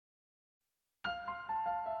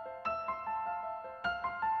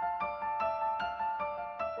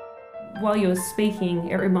while you were speaking,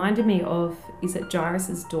 it reminded me of, is it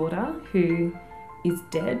Jairus' daughter who is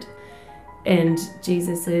dead? And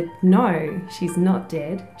Jesus said, no, she's not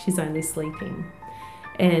dead. She's only sleeping.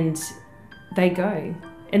 And they go.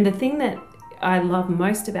 And the thing that I love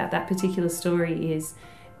most about that particular story is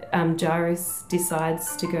Jairus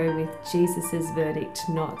decides to go with Jesus's verdict,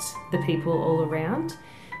 not the people all around.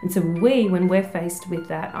 And so when we're faced with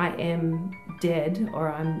that, I am dead,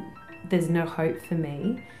 or there's no hope for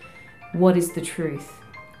me, what is the truth?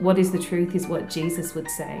 What is the truth is what Jesus would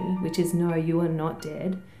say, which is, no, you are not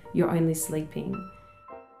dead, you're only sleeping.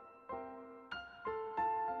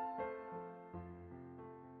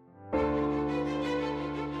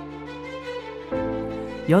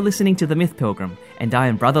 You're listening to The Myth Pilgrim, and I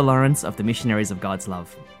am Brother Lawrence of the Missionaries of God's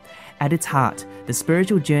Love. At its heart, the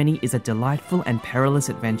spiritual journey is a delightful and perilous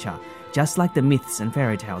adventure, just like the myths and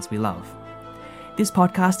fairy tales we love. This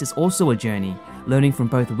podcast is also a journey, learning from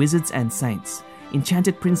both wizards and saints,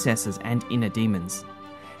 enchanted princesses and inner demons.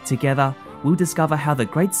 Together, we'll discover how the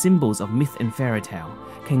great symbols of myth and fairy tale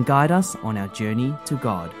can guide us on our journey to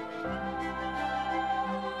God.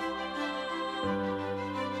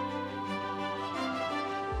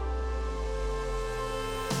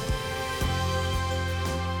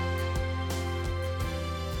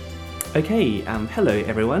 Okay, hello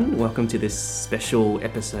everyone. Welcome to this special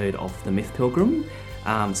episode of The Myth Pilgrim.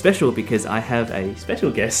 Special because I have a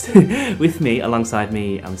special guest with me, alongside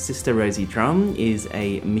me. Sr Rosie Drum is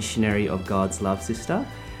a missionary of God's love sister.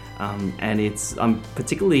 And I'm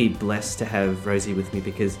particularly blessed to have Rosie with me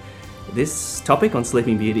because this topic on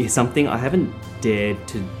Sleeping Beauty is something I haven't dared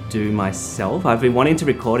to do myself. I've been wanting to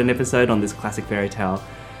record an episode on this classic fairy tale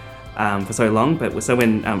for so long, but so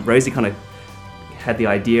when Rosie kind of had the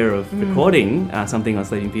idea of recording something on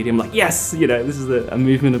Sleeping Beauty, I'm like, yes, this is a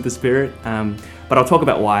movement of the spirit. But I'll talk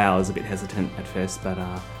about why I was a bit hesitant at first. But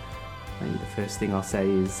maybe the first thing I'll say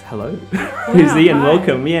is hello, Rosie, and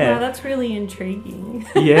welcome. Yeah, wow, that's really intriguing.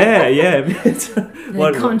 yeah.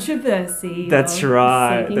 The controversy. That's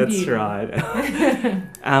right. That's Beauty. right.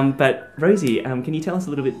 But Rosie, can you tell us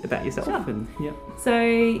a little bit about yourself? Sure. So,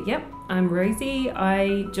 I'm Rosie.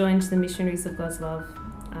 I joined the Missionaries of God's Love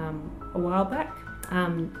a while back.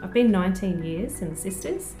 I've been 19 years in the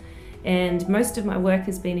Sisters, and most of my work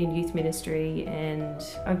has been in youth ministry, and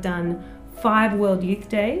I've done 5 World Youth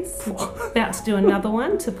Days, about to do another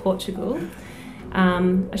one to Portugal.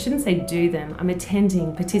 I shouldn't say do them, I'm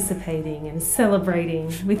attending, participating and celebrating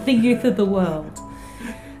with the youth of the world.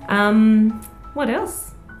 What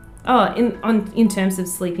else? In terms of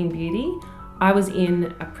Sleeping Beauty, I was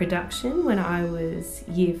in a production when I was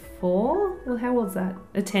year 4, well, how old was that?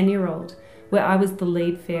 A 10-year-old, where I was the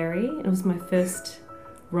lead fairy. It was my first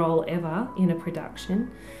role ever in a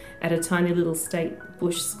production at a tiny little state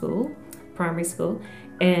bush school, primary school,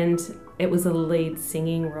 and it was a lead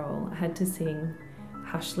singing role. I had to sing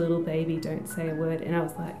Hush Little Baby, Don't Say a Word, and I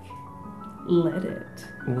was like, let it.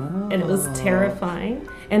 Wow. And it was terrifying.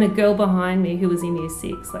 And a girl behind me who was in year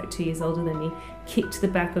 6, like 2 years older than me, kicked the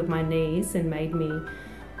back of my knees and made me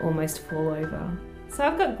almost fall over. So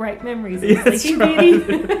I've got great memories of Sleeping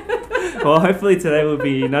Beauty. Well, hopefully today will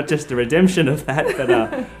be not just a redemption of that,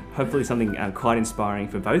 but hopefully something quite inspiring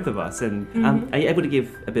for both of us. And are you able to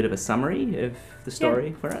give a bit of a summary of the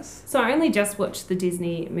story for us? So I only just watched the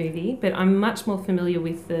Disney movie, but I'm much more familiar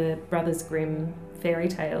with the Brothers Grimm fairy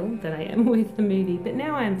tale than I am with the movie. But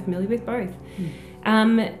now I am familiar with both.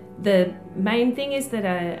 The main thing is that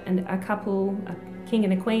a couple, a king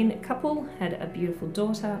and a queen couple, had a beautiful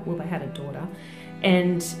daughter. Well, they had a daughter.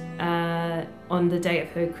 And on the day of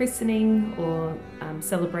her christening, or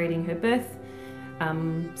celebrating her birth,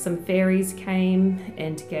 some fairies came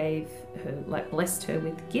and gave her, blessed her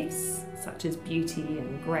with gifts such as beauty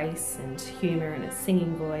and grace and humour and a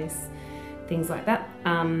singing voice, things like that.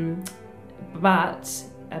 But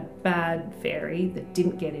a bad fairy that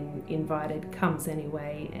didn't get invited comes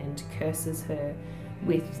anyway and curses her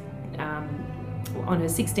with, on her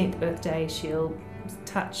 16th birthday, she'll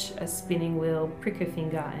touch a spinning wheel, prick her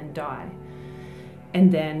finger and die.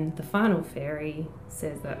 And then the final fairy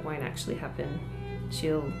says that won't actually happen.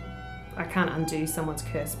 I can't undo someone's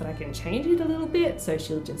curse, but I can change it a little bit, so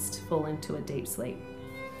she'll just fall into a deep sleep.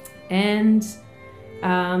 And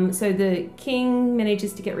so the king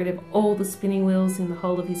manages to get rid of all the spinning wheels in the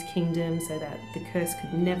whole of his kingdom so that the curse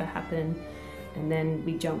could never happen. And then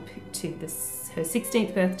we jump to her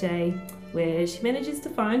 16th birthday, where she manages to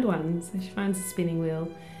find one. So she finds a spinning wheel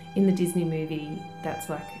in the Disney movie that's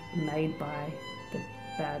made by the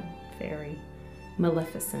bad fairy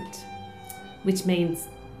Maleficent, which means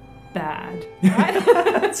bad, right?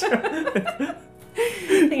 That's right.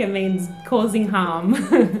 I think it means causing harm.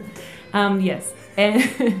 Yes.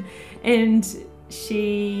 And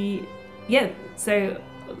she, so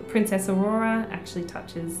Princess Aurora actually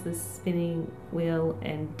touches the spinning wheel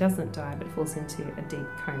and doesn't die, but falls into a deep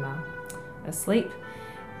coma, asleep.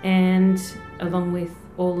 And along with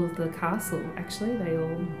all of the castle, actually, they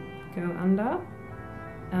all go under.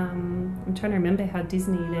 I'm trying to remember how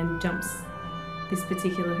Disney then jumps this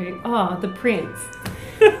particular hoop. Oh, the prince.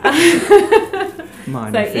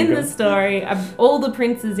 So in the story, all the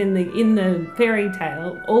princes in the fairy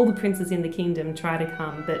tale, all the princes in the kingdom try to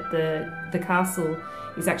come, but the castle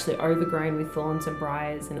is actually overgrown with thorns and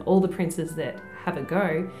briars, and all the princes that have a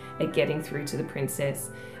go at getting through to the princess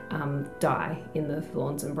die in the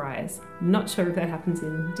thorns and briars. Not sure if that happens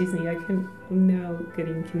in Disney. I'm now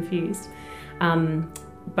getting confused.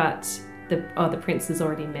 But the prince has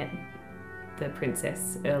already met the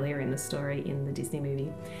princess earlier in the story in the Disney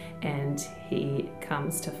movie, and he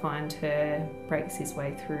comes to find her, breaks his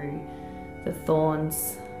way through the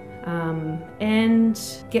thorns, and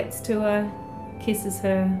gets to her, kisses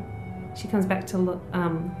her. She comes back to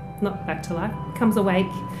not back to life, comes awake,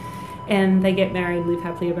 and they get married and live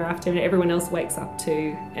happily ever after, and everyone else wakes up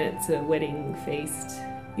too, and it's a wedding feast.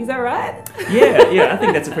 Is that right? Yeah, I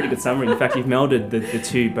think that's a pretty good summary. In fact, you've melded the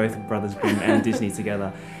two, both Brothers Grimm and Disney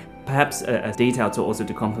together. Perhaps a detail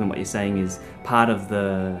to complement what you're saying is part of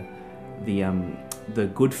the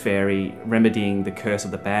good fairy remedying the curse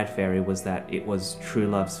of the bad fairy was that it was true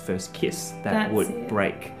love's first kiss that would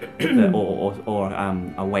break or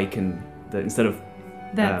awaken instead of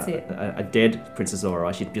a dead Princess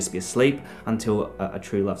Aurora, she'd just be asleep until a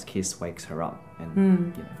true love's kiss wakes her up.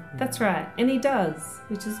 And that's right, and he does,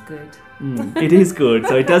 which is good. It is good.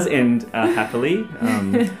 So it does end happily,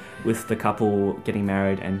 with the couple getting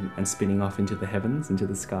married and spinning off into the heavens, into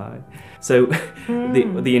the sky. So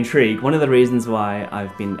the intrigue, one of the reasons why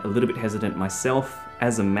I've been a little bit hesitant myself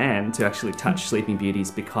as a man to actually touch Sleeping Beauty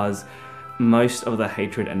is because most of the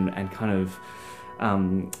hatred and kind of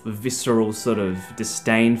visceral sort of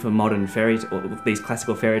disdain for modern these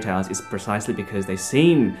classical fairy tales is precisely because they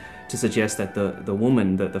seem to suggest that the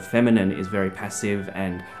woman, the feminine, is very passive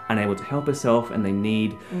and unable to help herself, and they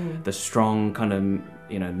need the strong kind of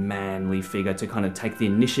manly figure to kind of take the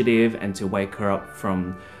initiative and to wake her up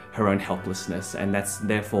from her own helplessness. And that's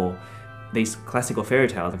therefore these classical fairy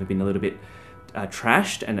tales have been a little bit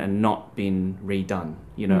trashed and not been redone,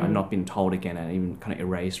 and not been told again, and even kind of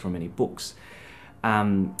erased from any books.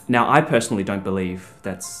 Now, I personally don't believe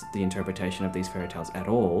that's the interpretation of these fairy tales at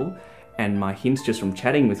all, and my hint just from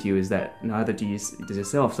chatting with you is that neither does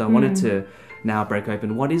yourself. So I wanted to now break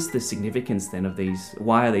open, what is the significance then of these?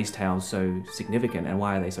 Why are these tales so significant, and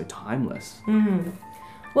why are they so timeless?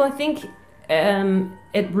 Well, I think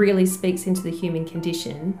it really speaks into the human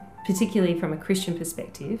condition, particularly from a Christian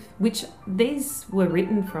perspective, which these were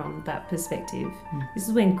written from that perspective. This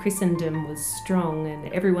is when Christendom was strong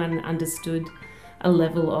and everyone understood a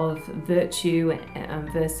level of virtue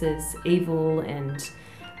versus evil, and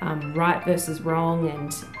right versus wrong,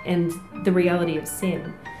 and the reality of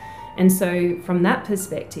sin. And so from that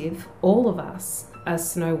perspective, all of us are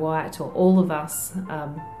Snow White, or all of us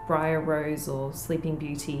Briar Rose or Sleeping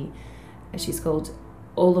Beauty, as she's called.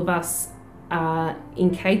 All of us are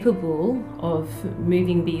incapable of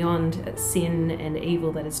moving beyond sin and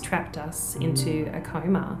evil that has trapped us into a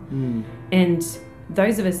coma. And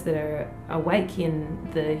those of us that are awake in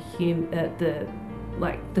the human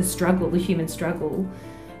struggle,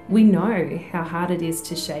 we know how hard it is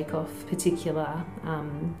to shake off particular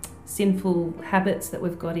sinful habits that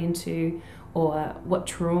we've got into, or what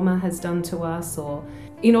trauma has done to us, or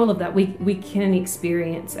in all of that we can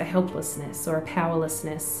experience a helplessness or a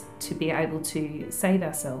powerlessness to be able to save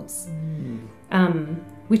ourselves,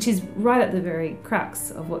 which is right at the very crux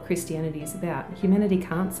of what Christianity is about. Humanity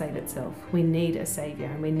can't save itself. We need a saviour,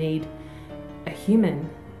 and we need a human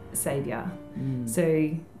saviour.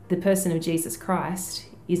 So the person of Jesus Christ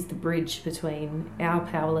is the bridge between our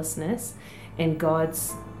powerlessness and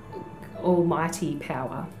God's almighty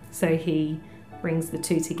power. So he brings the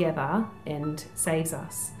two together and saves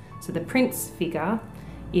us. So the prince figure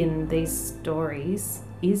in these stories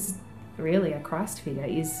is really a Christ figure,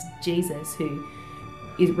 is Jesus, who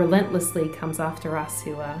relentlessly comes after us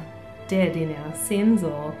who are dead in our sins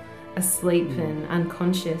or asleep and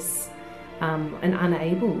unconscious and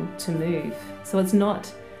unable to move. So it's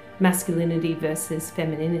not masculinity versus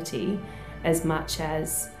femininity as much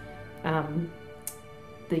as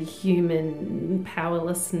the human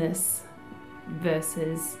powerlessness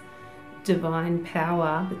versus divine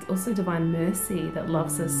power, but also divine mercy that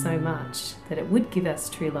loves us so much that it would give us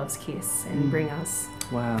true love's kiss and bring us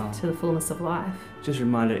to the fullness of life. Just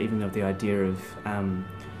reminded even of the idea of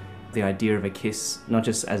the idea of a kiss, not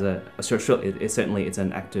just as certainly it's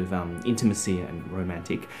an act of intimacy and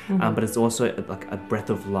romantic, but it's also like a breath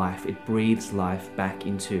of life. It breathes life back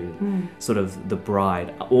into sort of the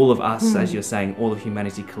bride. All of us, as you're saying, all of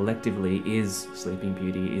humanity collectively is Sleeping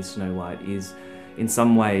Beauty, is Snow White, is in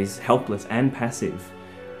some ways helpless and passive,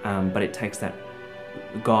 but it takes that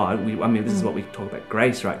God. This is what we talk about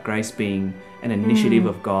grace, right? Grace being an initiative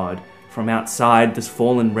of God from outside this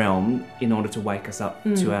fallen realm in order to wake us up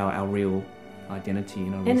to our real identity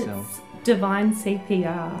in our real selves. It's divine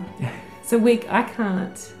CPR. So I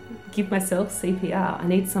can't give myself CPR. I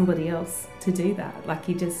need somebody else to do that. Like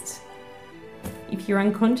if you're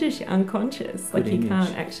unconscious, you're unconscious. Like you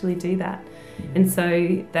can't actually do that. And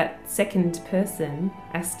so that second person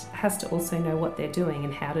has to also know what they're doing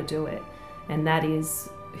and how to do it. And that is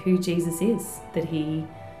who Jesus is, that he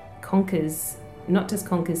not just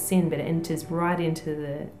conquers sin, but enters right into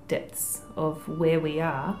the depths of where we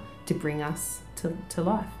are to bring us to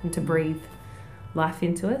life and to breathe life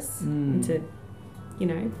into us and to,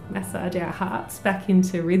 massage our hearts back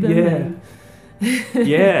into rhythm.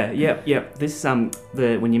 Yeah. This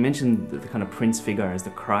when you mentioned the kind of Prince figure as the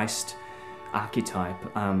Christ archetype,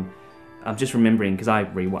 I'm just remembering, because I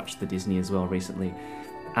rewatched the Disney as well recently,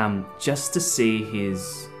 just to see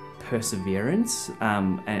his perseverance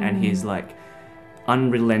and his like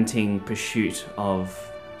unrelenting pursuit of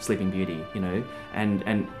Sleeping Beauty,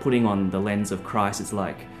 and putting on the lens of Christ. It's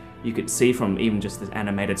like you could see from even just this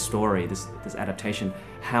animated story, this adaptation,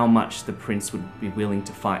 how much the Prince would be willing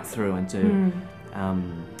to fight through and to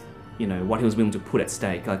what he was willing to put at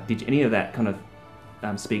stake. Like, did any of that kind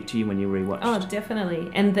of speak to you when you rewatched? Oh,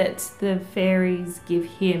 definitely. And that the fairies give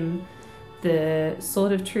him the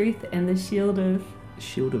sword of truth and the shield of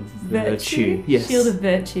virtue. Yes. Shield of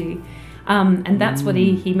virtue. And that's what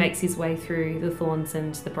he makes his way through the thorns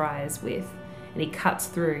and the briars with. And he cuts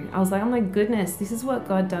through. I was like, oh my goodness, this is what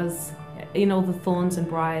God does in all the thorns and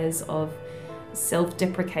briars of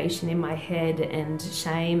self-deprecation in my head and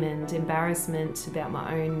shame and embarrassment about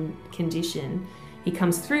my own condition. He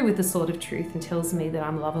comes through with the sword of truth and tells me that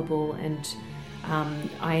I'm lovable and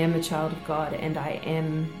I am a child of God and I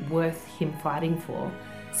am worth him fighting for.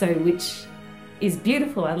 So, which is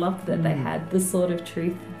beautiful. I loved that they had the sword of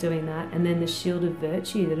truth doing that, and then the shield of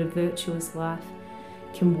virtue, that a virtuous life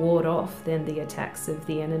can ward off then the attacks of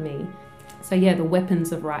the enemy. So the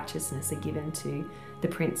weapons of righteousness are given to the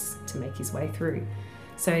Prince to make his way through.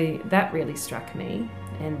 So that really struck me.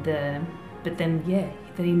 And but then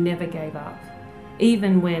that he never gave up.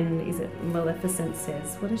 Even when Maleficent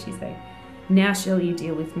says, what does she say? Now shall you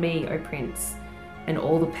deal with me, O Prince, and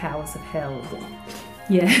all the powers of hell.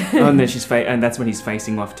 Yeah. And then and that's when he's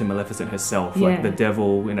facing off to Maleficent herself, like the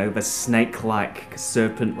devil, the snake-like,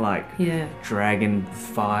 serpent-like, dragon,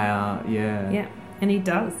 fire, Yeah, and he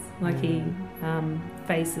does. Like he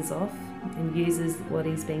faces off and uses what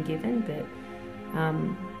he's been given, but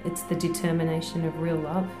it's the determination of real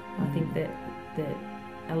love, I think, that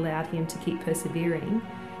allowed him to keep persevering.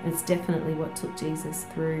 And it's definitely what took Jesus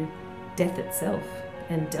through death itself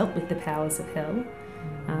and dealt with the powers of hell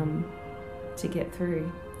to get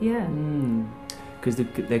through. Because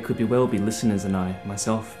there could be listeners, and I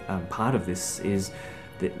myself, part of this is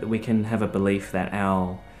that we can have a belief that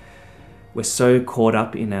we're so caught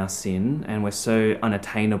up in our sin and we're so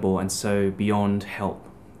unattainable and so beyond help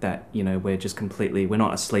that we're just we're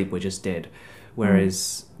not asleep, we're just dead.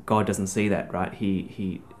 Whereas God doesn't see that, right?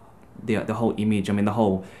 The whole image,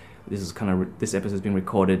 this episode has been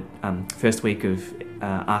recorded first week of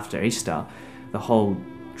after Easter. The whole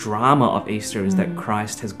drama of Easter is that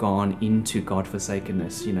Christ has gone into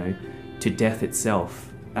God-forsakenness, to death itself,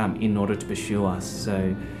 in order to pursue us.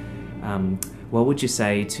 So what would you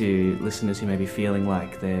say to listeners who may be feeling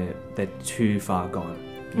like they're too far gone,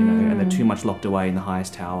 and they're too much locked away in the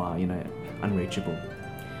highest tower, unreachable?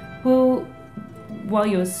 Well, while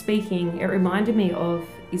you were speaking, it reminded me of,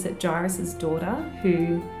 is it Jairus' daughter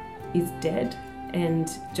who is dead, and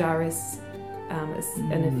Jairus,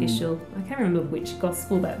 an official, I can't remember which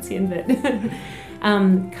gospel that's in, but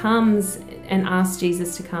comes and asks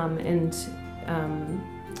Jesus to come and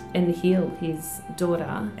heal his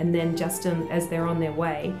daughter, and then just as they're on their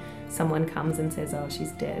way, someone comes and says, oh,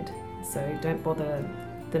 she's dead, so don't bother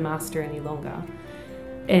the master any longer.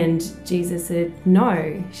 And Jesus said,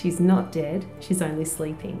 no, she's not dead, she's only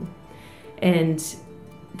sleeping. And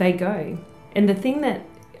they go. And the thing that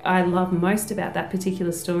I love most about that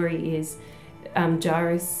particular story is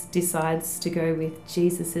Jairus decides to go with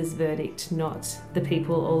Jesus's verdict, not the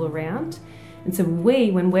people all around. And so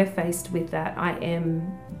when we're faced with that, I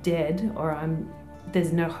am dead, or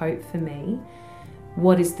there's no hope for me,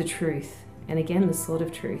 what is the truth? And again, the sword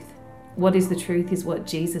of truth. what is the truth is what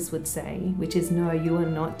Jesus would say, which is, no, you are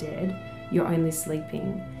not dead, you're only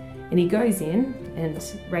sleeping. And he goes in and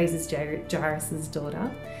raises Jairus'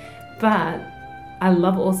 daughter. But I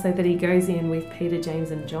love also that he goes in with Peter,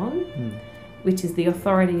 James and John, which is the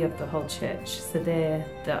authority of the whole church. So they're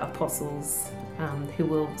the apostles who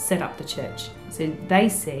will set up the church. So they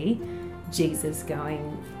see Jesus going,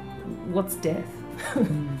 what's death?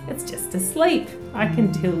 It's just asleep. I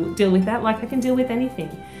can deal with that like I can deal with anything.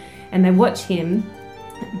 And they watch him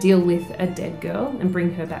deal with a dead girl and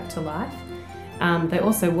bring her back to life. They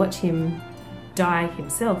also watch him die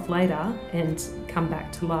himself later and come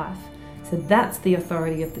back to life. So that's the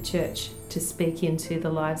authority of the church, to speak into the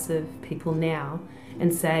lives of people now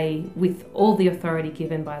and say, with all the authority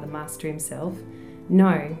given by the Master himself,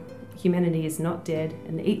 no, humanity is not dead,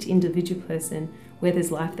 and each individual person, where there's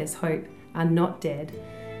life, there's hope, are not dead,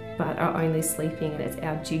 but are only sleeping, and it's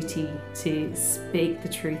our duty to speak the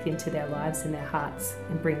truth into their lives and their hearts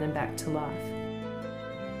and bring them back to life.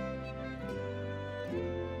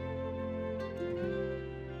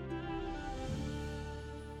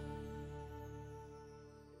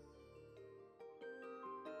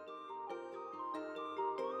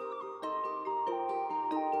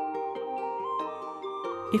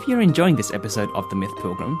 If you're enjoying this episode of The Myth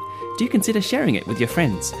Pilgrim, do consider sharing it with your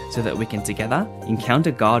friends so that we can together encounter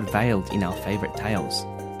God veiled in our favourite tales.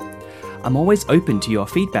 I'm always open to your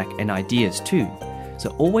feedback and ideas too,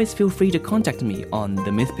 so always feel free to contact me on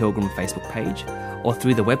the Myth Pilgrim Facebook page or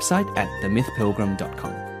through the website at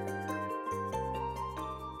themythpilgrim.com.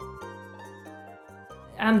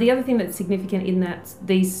 The other thing that's significant in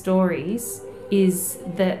these stories is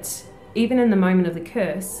that even in the moment of the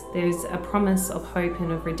curse, there's a promise of hope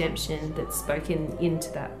and of redemption that's spoken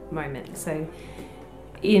into that moment. So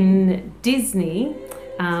in Disney,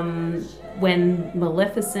 when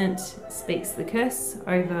Maleficent speaks the curse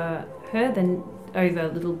over her, then over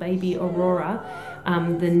little baby Aurora,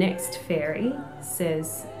 the next fairy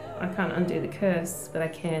says, I can't undo the curse, but I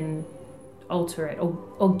can alter it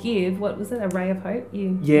or give, what was it, a ray of hope?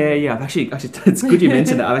 Yeah, I've actually it's good you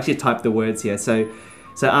mentioned that. I've actually typed the words here.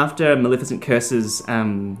 So after Maleficent curses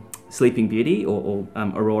Sleeping Beauty or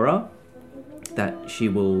Aurora, that she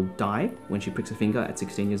will die when she pricks her finger at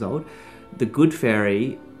 16 years old, the good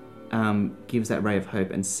fairy gives that ray of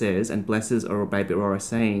hope and says, and blesses baby Aurora,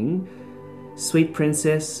 saying, "Sweet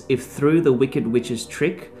princess, if through the wicked witch's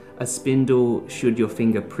trick a spindle should your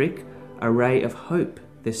finger prick, a ray of hope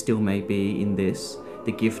there still may be in this,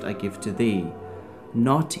 the gift I give to thee.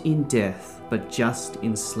 Not in death, but just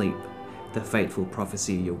in sleep, the fateful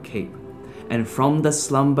prophecy you'll keep. And from the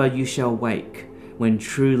slumber you shall wake, when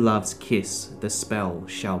true love's kiss the spell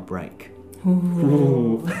shall break."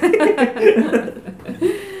 Ooh.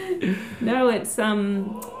 No, it's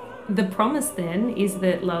the promise then is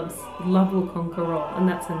that love will conquer all, and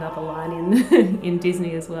that's another line in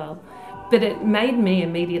Disney as well. But it made me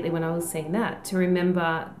immediately, when I was seeing that, to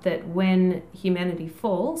remember that when humanity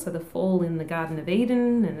falls, so the fall in the Garden of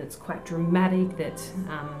Eden, and it's quite dramatic that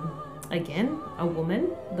again,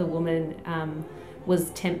 the woman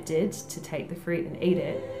was tempted to take the fruit and eat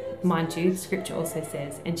it. Mind you, the scripture also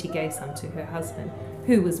says, and she gave some to her husband,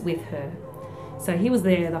 who was with her. So he was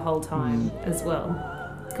there the whole time as well.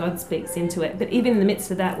 God speaks into it. But even in the midst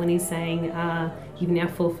of that, when he's saying, you've now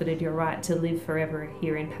forfeited your right to live forever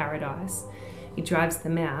here in paradise, he drives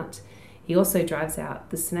them out. He also drives out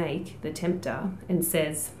the snake, the tempter, and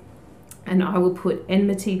says, "And I will put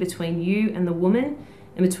enmity between you and the woman,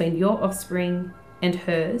 and between your offspring and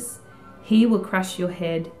hers. He will crush your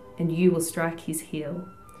head, and you will strike his heel."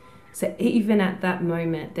 So even at that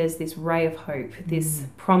moment, there's this ray of hope, this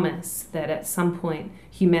promise that at some point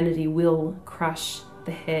humanity will crush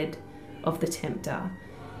the head of the tempter.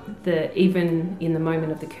 Even in the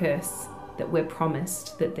moment of the curse, that we're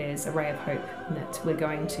promised that there's a ray of hope and that we're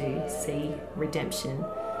going to see redemption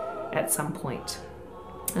at some point,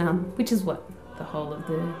 which is what the whole of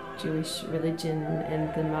the Jewish religion and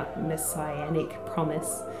the messianic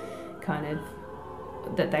promise kind of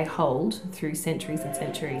that they hold through centuries and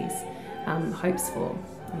centuries hopes for,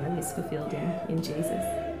 is fulfilled in Jesus.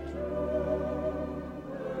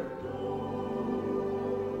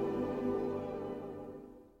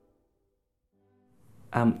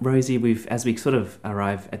 Rosie, as we sort of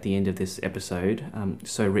arrive at the end of this episode,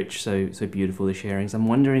 so rich, so beautiful, the sharings, I'm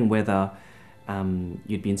wondering whether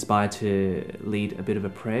you'd be inspired to lead a bit of a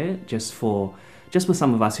prayer just for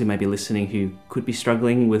some of us who may be listening who could be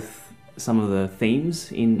struggling with some of the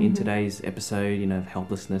themes in today's episode, of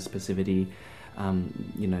helplessness, passivity,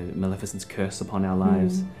 Maleficent's curse upon our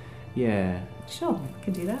lives. Yeah. Sure, I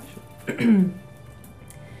can do that.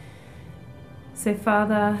 So,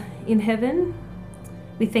 Father in heaven,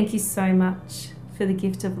 we thank you so much for the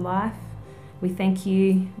gift of life. We thank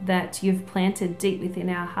you that you've planted deep within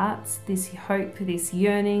our hearts this hope, this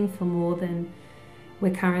yearning for more than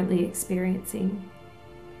we're currently experiencing.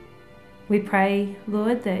 We pray,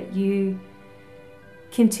 Lord, that you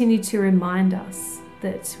continue to remind us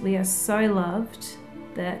that we are so loved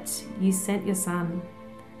that you sent your Son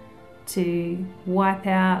to wipe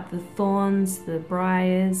out the thorns, the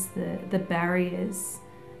briars, the barriers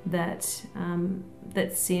that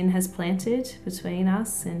sin has planted between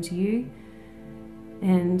us and you.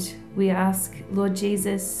 And we ask, Lord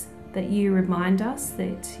Jesus, that you remind us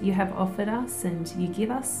that you have offered us and you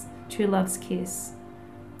give us true love's kiss,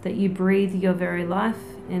 that you breathe your very life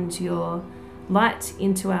and your light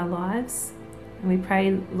into our lives. And we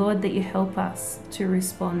pray, Lord, that you help us to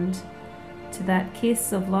respond to that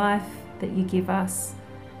kiss of life, that you give us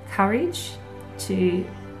courage to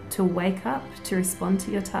wake up, to respond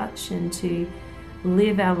to your touch, and to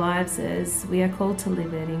live our lives as we are called to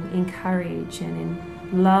live it, in courage and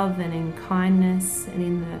in love and in kindness and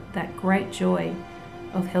in that great joy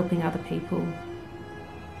of helping other people.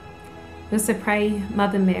 We also pray,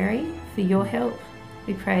 Mother Mary, for your help.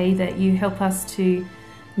 We pray that you help us to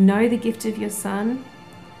know the gift of your Son,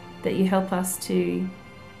 that you help us to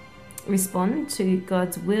respond to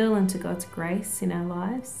God's will and to God's grace in our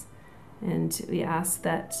lives. And we ask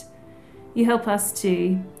that you help us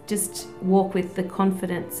to just walk with the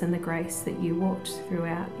confidence and the grace that you walked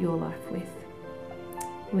throughout your life with.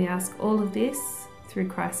 We ask all of this through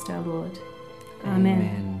Christ our Lord.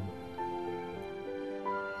 Amen.